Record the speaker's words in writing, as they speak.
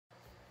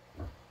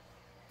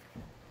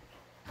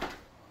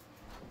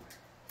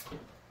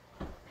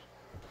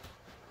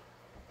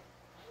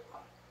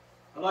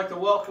I'd like to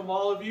welcome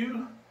all of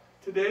you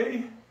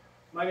today.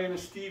 My name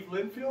is Steve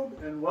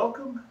Linfield, and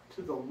welcome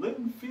to the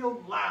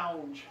Linfield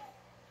Lounge.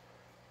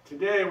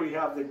 Today we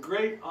have the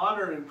great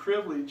honor and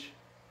privilege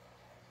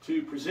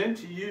to present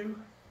to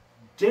you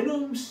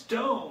Denim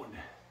Stone.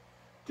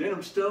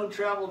 Denim Stone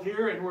traveled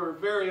here, and we're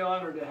very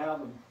honored to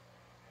have him.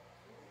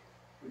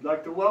 We'd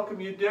like to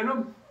welcome you,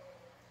 Denim.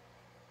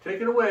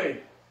 Take it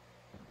away.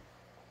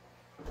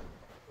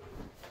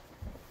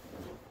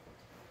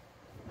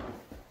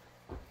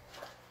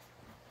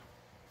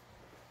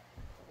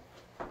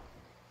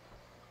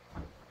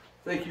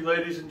 Thank you,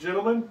 ladies and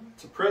gentlemen.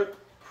 It's a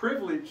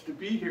privilege to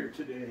be here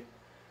today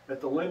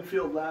at the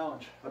Linfield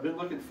Lounge. I've been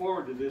looking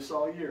forward to this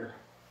all year.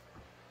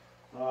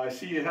 I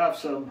see you have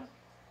some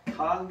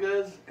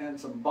Congas and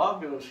some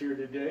Bongos here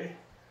today.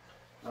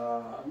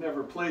 I've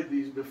never played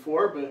these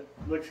before, but it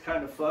looks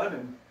kind of fun.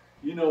 And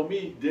you know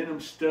me, Denim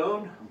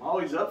Stone. I'm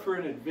always up for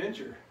an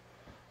adventure.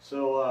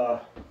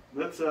 So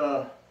let's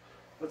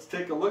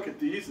take a look at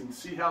these and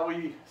see how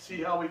we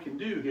can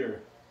do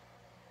here.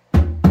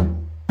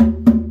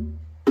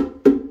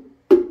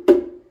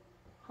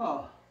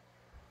 Huh.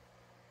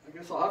 I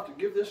guess I'll have to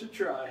give this a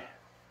try.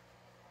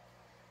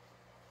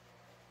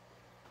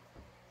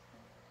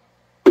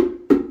 I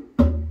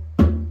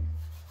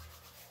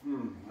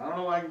don't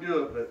know if I can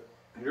do it, but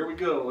here we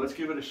go. Let's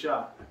give it a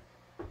shot.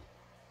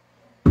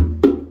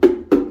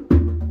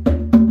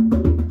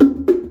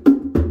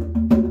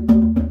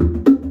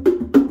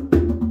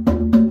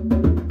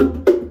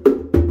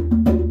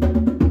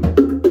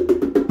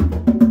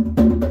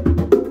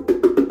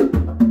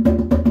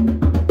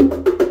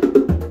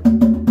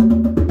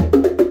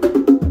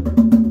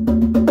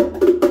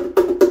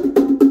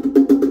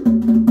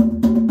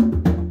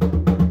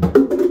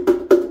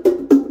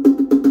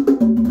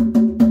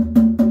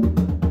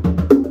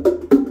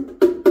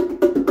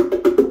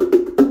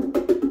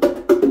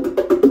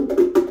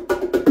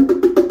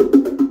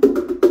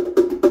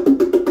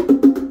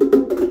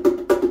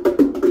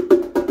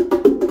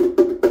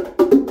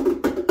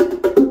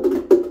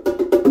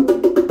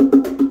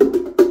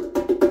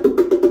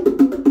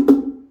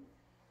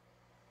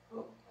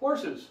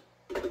 Horses.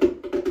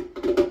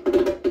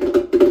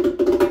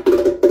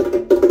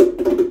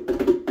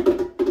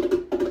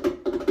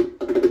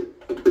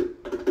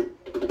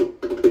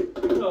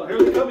 Oh, here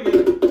they come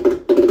again.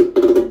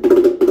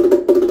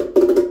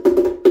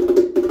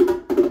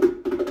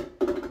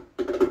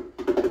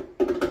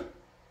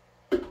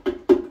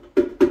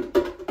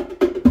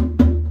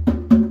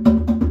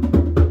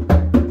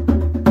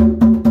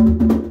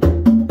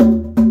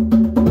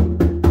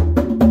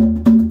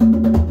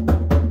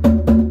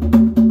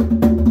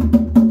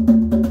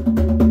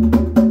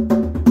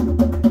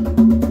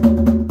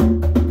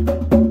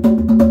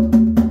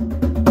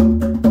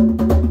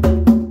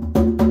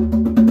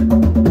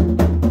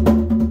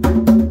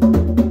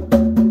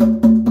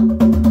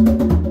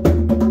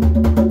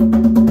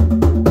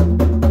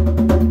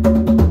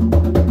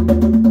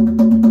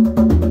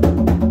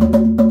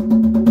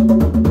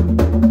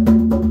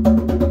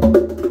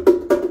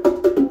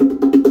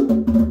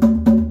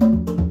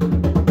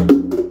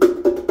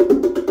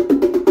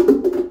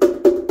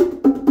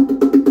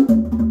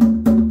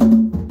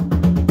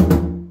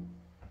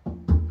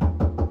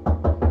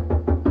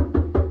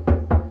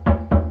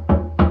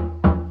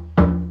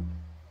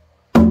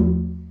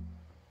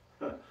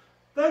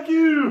 Thank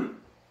you.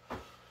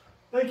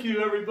 Thank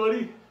you,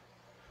 everybody.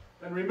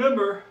 And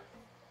remember,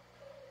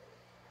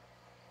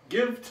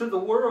 give to the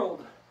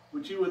world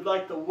what you would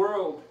like the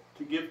world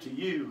to give to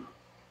you.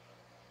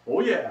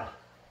 Oh yeah.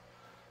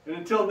 And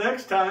until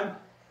next time,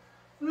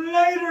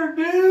 later,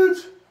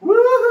 dudes.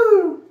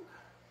 Woohoo!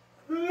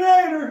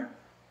 Later.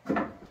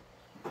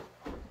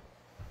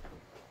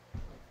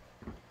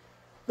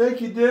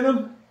 Thank you,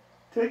 Denim.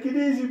 Take it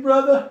easy,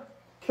 brother.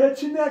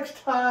 Catch you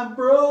next time,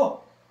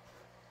 bro.